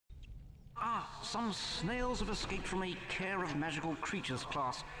Ah, some snails have escaped from a Care of Magical Creatures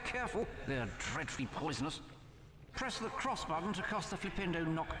class. Careful, they're dreadfully poisonous. Press the cross button to cast the Flipendo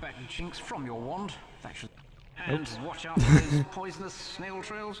Knockback Jinx from your wand. That should... And watch out for those poisonous snail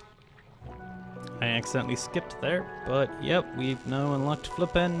trails. I accidentally skipped there, but yep, we've now unlocked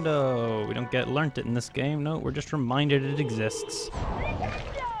Flipendo. We don't get learnt it in this game, no, we're just reminded it exists.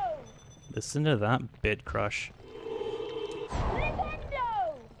 Flipendo! Listen to that bit crush.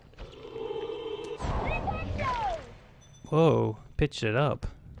 Flipendo! Flipendo! Whoa, pitched it up.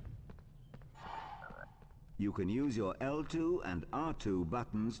 You can use your L2 and R2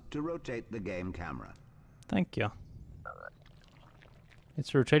 buttons to rotate the game camera. Thank you.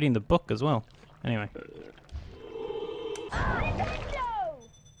 It's rotating the book as well. Anyway. Flipendo!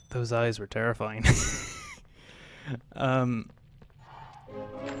 Those eyes were terrifying. I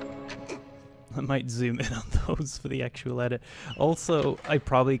might zoom in on those for the actual edit. Also, I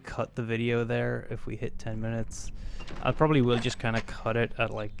probably cut the video there if we hit 10 minutes. I probably will just kind of cut it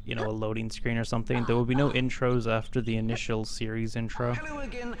at, like, you know, a loading screen or something. There will be no intros after the initial series intro. Hello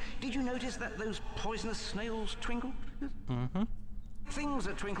again. Did you notice that those poisonous snails twinkle? Mm-hmm. Things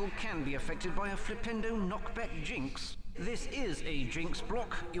that twinkle can be affected by a Flipendo Knockback Jinx. This is a Jinx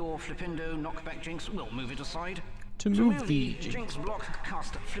block. Your Flipendo Knockback Jinx will move it aside. To move the Jinx block,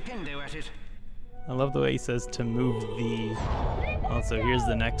 cast Flipendo at it. I love the way he says to move the... Also, here's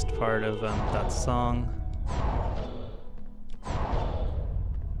the next part of that song.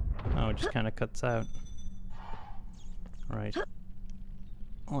 Oh, it just kind of cuts out. Right.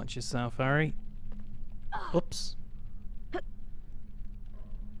 Watch yourself, Harry. Oops.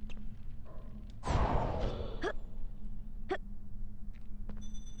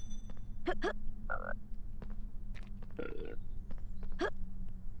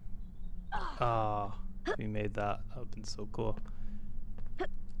 Ah, if we made that, that would have been so cool.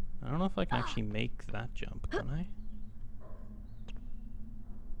 I don't know if I can actually make that jump, can I?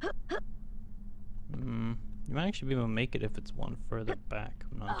 You might actually be able to make it if it's one further back.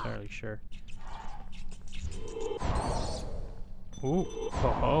 I'm not entirely sure. Ooh, ho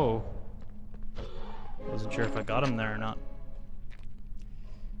ho. Wasn't sure if I got him there or not.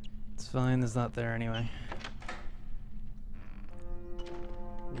 It's fine, there's not there anyway.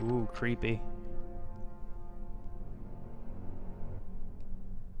 Ooh, creepy.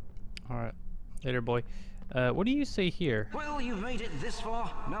 Alright, later boy. What do you say here? Well, you've made it this far.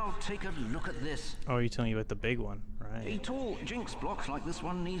 Now take a look at this. Oh, you're telling me about the big one, A right? tall Jinx block like this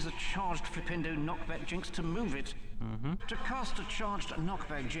one needs a charged Flipendo Knockback Jinx to move it. To cast a charged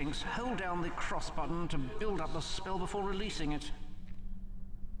Knockback Jinx, hold down the cross button to build up the spell before releasing it.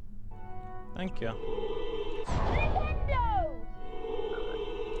 Thank you. Flipendo!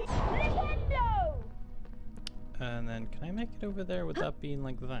 Flipendo! And then, can I make it over there with that being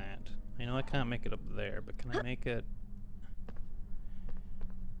like that? I know I can't make it up there, but can I make it...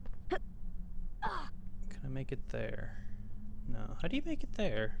 Can I make it there? No. How do you make it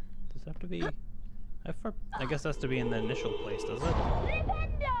there? Does it have to be... I guess it has to be in the initial place, does it?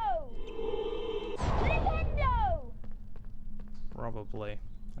 Flipendo! Flipendo! Probably.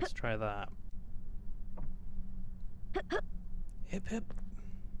 Let's try that. Hip hip.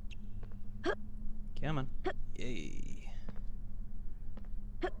 Come on. Yay.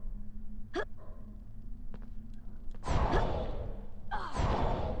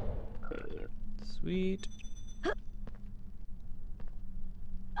 Sweet.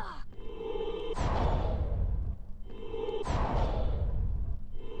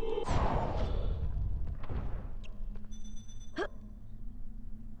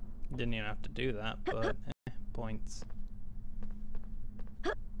 Didn't even have to do that, but points.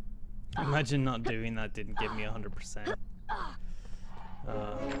 Imagine not doing that didn't give me 100%. If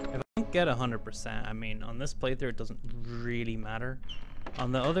I don't get 100%, I mean, on this playthrough it doesn't really matter.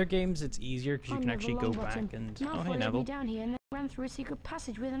 On the other games it's easier because you can actually go back and... Oh, hey Neville. Down here and then ran through a secret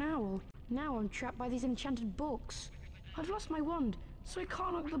passage with an owl. Now I'm trapped by these enchanted books. I've lost my wand, so I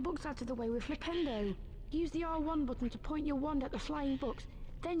can't knock the books out of the way with Flipendo. Use the R1 button to point your wand at the flying books,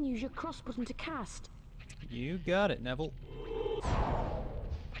 then use your cross button to cast. You got it, Neville.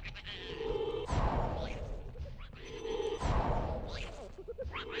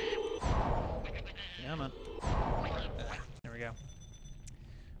 Yeah, man. There we go.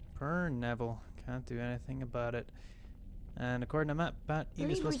 Per Neville. Can't do anything about it. And according to Matt, Pat,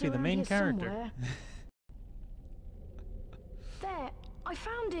 Eevee's supposed to be the main character. There, I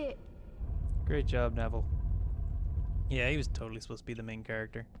found it. Great job, Neville. Yeah, he was totally supposed to be the main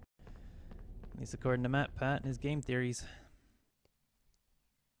character. At least according to Matt, Pat, and his game theories.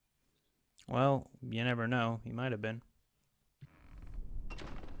 Well, you never know. He might have been.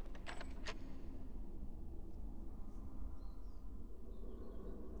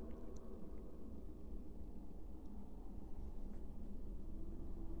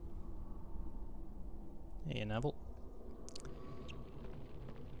 Here, Neville.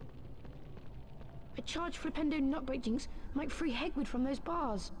 A charged Flipendo knockback jinx might free Hegwood from those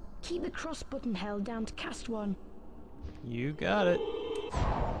bars. Keep the cross button held down to cast one. You got it.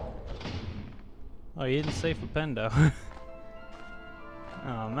 Oh, you didn't say Flipendo.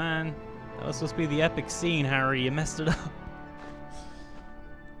 Oh man, that was supposed to be the epic scene, Harry. You messed it up.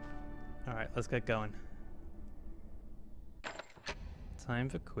 Alright, let's get going. Time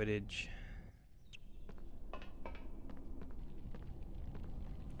for Quidditch.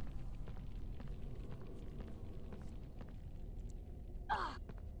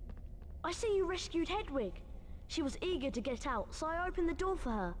 I see you rescued Hedwig. She was eager to get out, so I opened the door for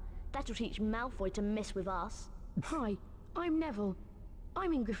her. That'll teach Malfoy to mess with us. Hi, I'm Neville.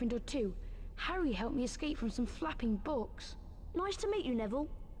 I'm in Gryffindor too. Harry helped me escape from some flapping books. Nice to meet you, Neville.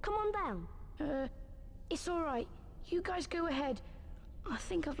 Come on down. It's alright. You guys go ahead. I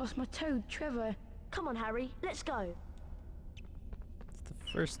think I've lost my toad, Trevor. Come on, Harry. Let's go. It's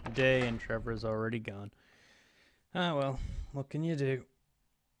the first day and Trevor's already gone. Ah well, what can you do?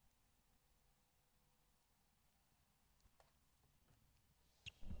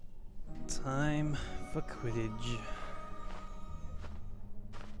 Time for Quidditch.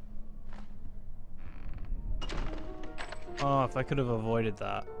 Oh, if I could have avoided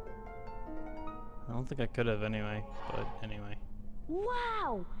that. I don't think I could have anyway, but anyway.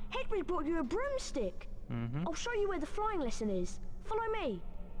 Wow! Hedwig brought you a broomstick. I'll show you where the flying lesson is. Follow me.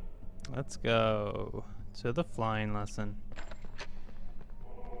 Let's go to the flying lesson.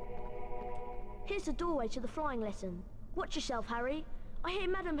 Here's the doorway to the flying lesson. Watch yourself, Harry. I hear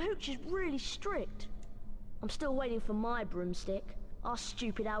Madam Hooch is really strict. I'm still waiting for my broomstick. Our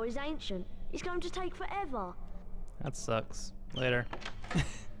stupid owl is ancient. It's going to take forever. That sucks. Later.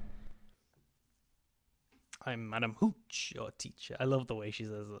 I'm Madam Hooch, your teacher. I love the way she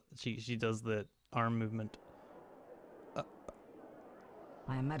says it. She does the arm movement.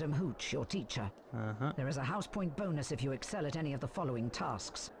 I am Madam Hooch, your teacher. There is a house point bonus if you excel at any of the following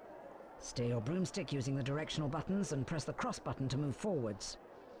tasks. Steer your broomstick using the directional buttons and press the cross button to move forwards.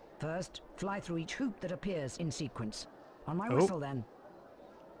 First, fly through each hoop that appears in sequence. On my whistle then.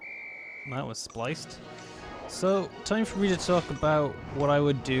 That was spliced. So, time for me to talk about what I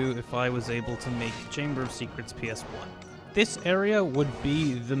would do if I was able to make Chamber of Secrets PS1. This area would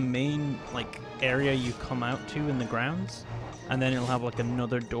be the main, like, area you come out to in the grounds. And then it'll have, like,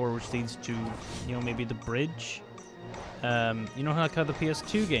 another door which leads to, you know, maybe the bridge. You know how the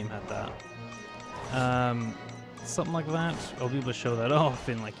PS2 game had that? Something like that. I'll be able to show that off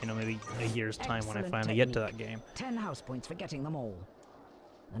in, like, you know, maybe a year's time when I finally get to that game. 10 house points for getting them all.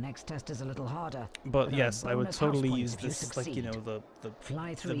 The next test is a little harder. But yes, I would totally use this, like, you know,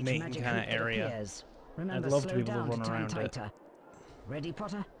 the main kind of area. Remember, I'd love to be slow able to down run turn around tighter. it. Ready,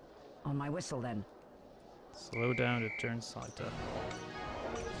 Potter? On my whistle then. Slow down to turn tighter.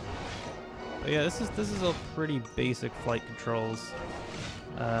 But yeah, this is all pretty basic flight controls.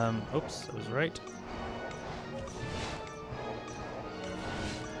 Oops, I was right.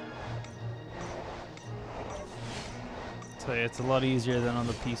 So yeah, it's a lot easier than on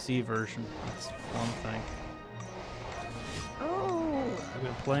the PC version. That's one thing. Oh, I've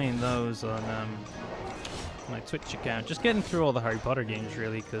been playing those on my Twitch account, just getting through all the Harry Potter games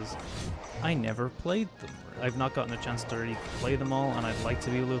really, because I never played them. I've not gotten a chance to really play them all, and I'd like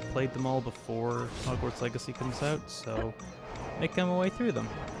to be able to have played them all before Hogwarts Legacy comes out, so making my way through them.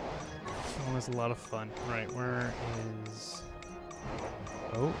 It was a lot of fun. Right, where is...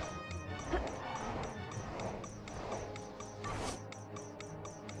 Oh.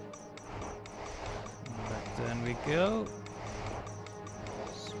 Then we go.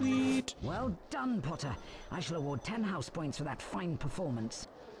 Sweet. Well done, Potter. I shall award 10 house points for that fine performance.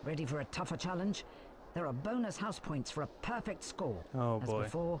 Ready for a tougher challenge? There are bonus house points for a perfect score. Oh boy. As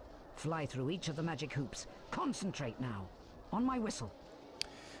before, fly through each of the magic hoops. Concentrate now. On my whistle.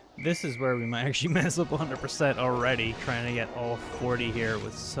 This is where we might actually mess up 100% already, trying to get all 40 here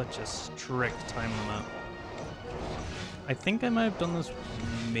with such a strict time limit. I think I might have done this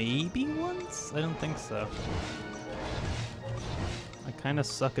maybe once? I don't think so. I kind of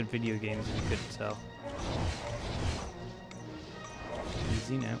suck at video games, if you couldn't tell.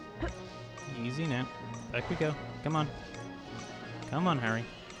 Easy now. Easy now. Back we go. Come on. Come on, Harry.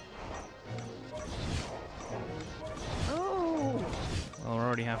 Oh! Well, we're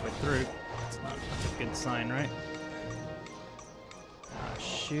already halfway through. That's a good sign, right? Ah,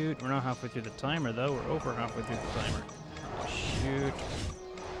 shoot. We're not halfway through the timer, though. We're over halfway through the timer. Ah, shoot.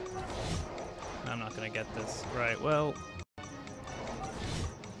 I'm not gonna get this. Right, well...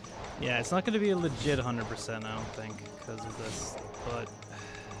 Yeah, it's not gonna be a legit 100%, I don't think, because of this, but...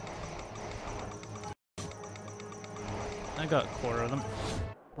 I got a quarter of them.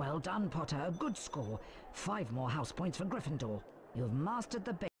 Well done, Potter. A good score. 5 more house points for Gryffindor. You've mastered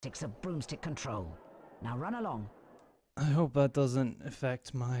the basics of broomstick control. Now run along. I hope that doesn't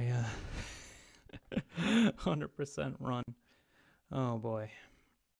affect my 100% run. Oh boy.